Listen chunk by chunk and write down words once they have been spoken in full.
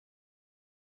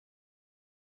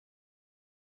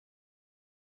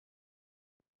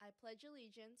pledge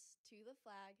allegiance to the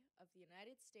flag of the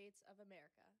United States of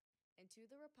America and to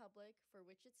the republic for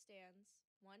which it stands,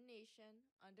 one nation,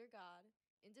 under God,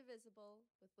 indivisible,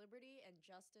 with liberty and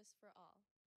justice for all.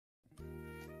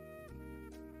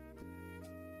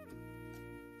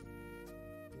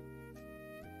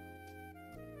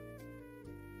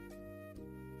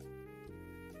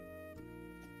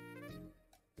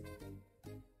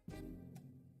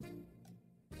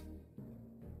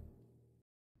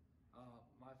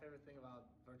 My favorite thing about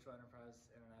Virtual Enterprise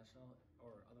International,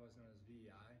 or otherwise known as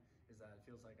VEI, is that it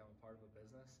feels like I'm a part of a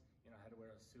business. You know, I had to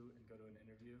wear a suit and go to an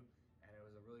interview, and it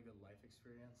was a really good life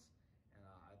experience. And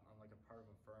I'm like a part of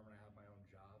a firm, and I have my own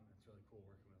job. It's really cool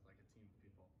working with like a team of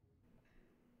people.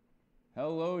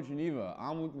 Hello, Geneva.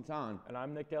 I'm Luke Matan. And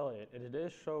I'm Nick Elliott. In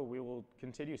today's show, we will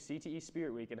continue CTE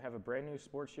Spirit Week and have a brand new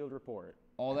Sports Shield report.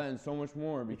 All that and so much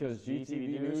more because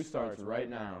GTV News starts right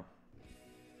now.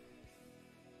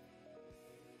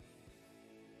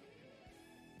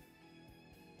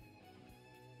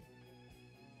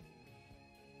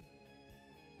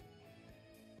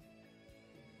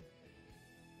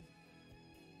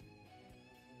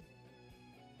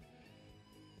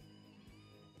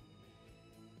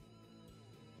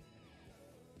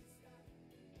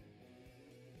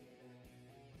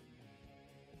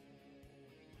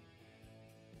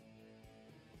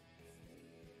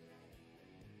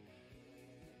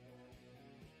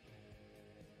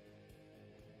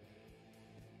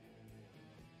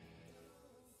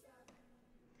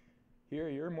 Here are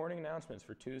your morning announcements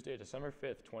for Tuesday, December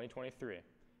 5th, 2023.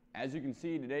 As you can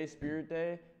see, today's Spirit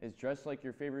Day is dressed like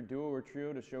your favorite duo or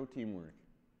trio to show teamwork.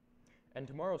 And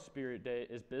tomorrow's Spirit Day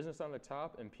is business on the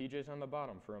top and PJs on the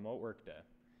bottom for remote work day.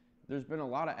 There's been a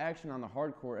lot of action on the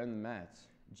hard court and the mats.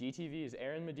 GTV's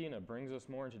Aaron Medina brings us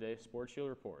more in today's Sports Shield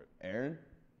report. Aaron?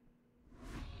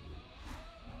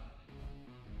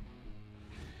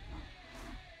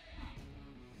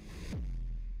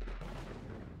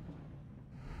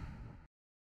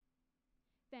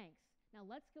 Thanks. Now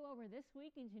let's go over this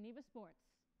week in Geneva sports.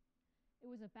 It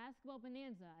was a basketball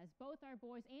bonanza as both our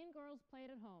boys and girls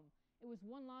played at home. It was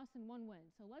 1 loss and 1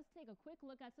 win. So let's take a quick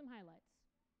look at some highlights.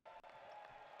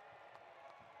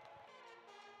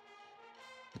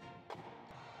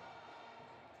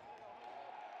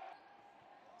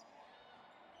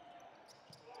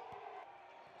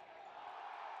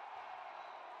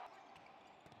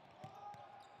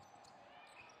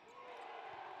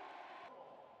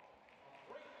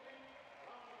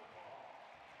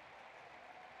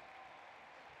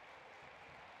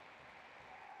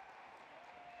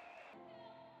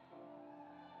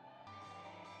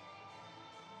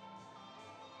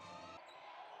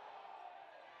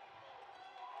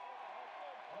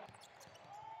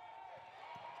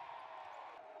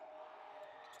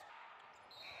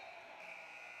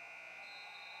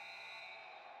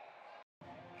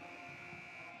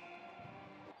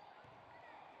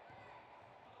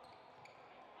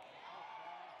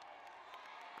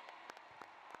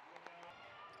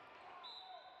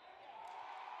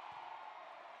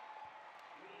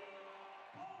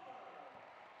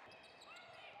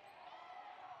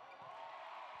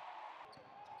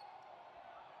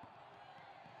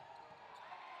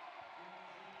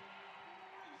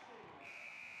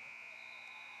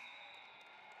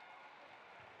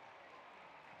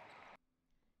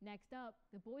 Next up,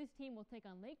 the boys team will take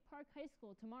on Lake Park High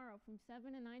School tomorrow from 7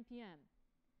 to 9 p.m.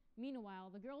 Meanwhile,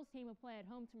 the girls team will play at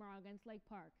home tomorrow against Lake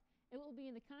Park. It will be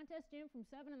in the contest gym from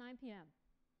 7 to 9 p.m.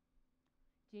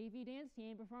 JV dance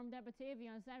team performed at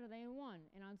Batavia on Saturday and won,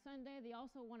 and on Sunday they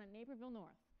also won at Naperville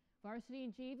North. Varsity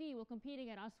and JV will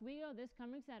competing at Oswego this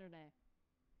coming Saturday.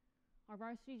 Our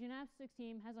varsity gymnastics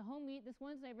team has a home meet this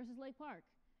Wednesday versus Lake Park.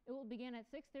 It will begin at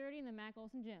 6:30 in the Mac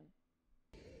Olson gym.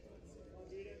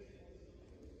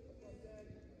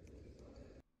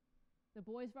 The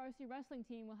boys varsity wrestling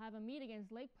team will have a meet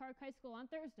against Lake Park High School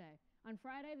on Thursday. On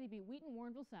Friday, they beat Wheaton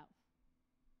Warrenville South.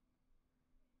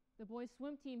 The boys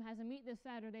swim team has a meet this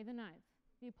Saturday, the 9th.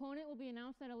 The opponent will be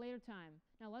announced at a later time.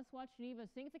 Now let's watch Geneva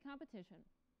sink the competition.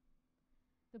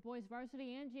 The boys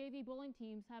varsity and JV bowling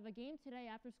teams have a game today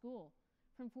after school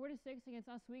from 4 to 6 against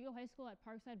Oswego High School at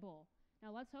Parkside Bowl.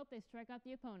 Now let's hope they strike out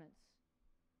the opponents.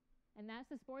 And that's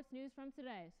the sports news from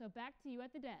today. So back to you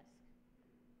at the desk.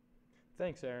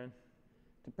 Thanks, Aaron.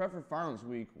 To prep for Finals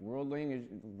Week, World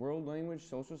Language,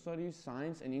 Social Studies,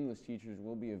 Science, and English teachers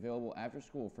will be available after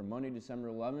school from Monday, December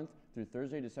 11th through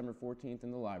Thursday, December 14th in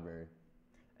the library.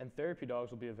 And therapy dogs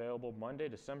will be available Monday,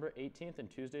 December 18th and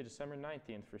Tuesday, December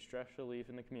 19th for stress relief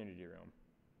in the community room.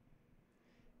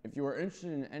 If you are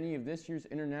interested in any of this year's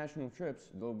international trips,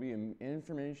 there will be an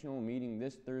informational meeting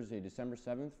this Thursday, December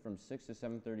 7th from 6 to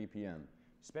 7:30 p.m.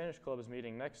 Spanish Club is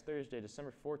meeting next Thursday,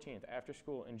 December 14th after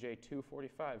school in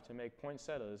J245 to make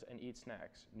poinsettias and eat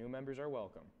snacks. New members are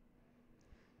welcome.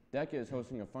 DECA is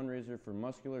hosting a fundraiser for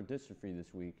muscular dystrophy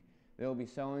this week. They will be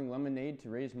selling lemonade to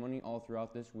raise money all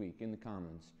throughout this week in the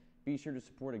Commons. Be sure to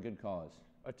support a good cause.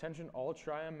 Attention all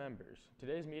TRIUM members.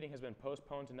 Today's meeting has been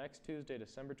postponed to next Tuesday,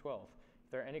 December 12th.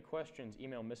 If there are any questions,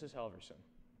 email Mrs. Helverson.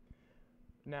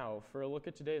 Now, for a look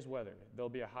at today's weather. There'll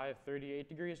be a high of 38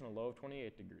 degrees and a low of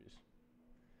 28 degrees.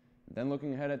 Then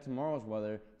looking ahead at tomorrow's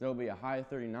weather, there will be a high of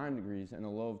 39 degrees and a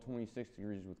low of 26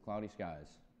 degrees with cloudy skies.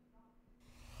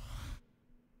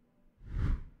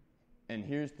 And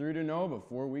here's 3 to know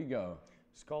before we go.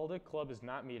 Skaldic Club is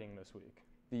not meeting this week.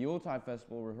 The Yuletide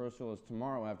Festival rehearsal is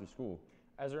tomorrow after school.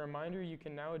 As a reminder, you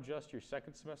can now adjust your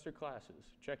second semester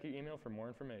classes. Check your email for more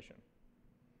information.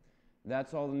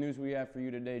 That's all the news we have for you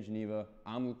today, Geneva.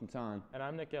 I'm Luke Matan. And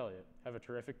I'm Nick Elliott. Have a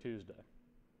terrific Tuesday.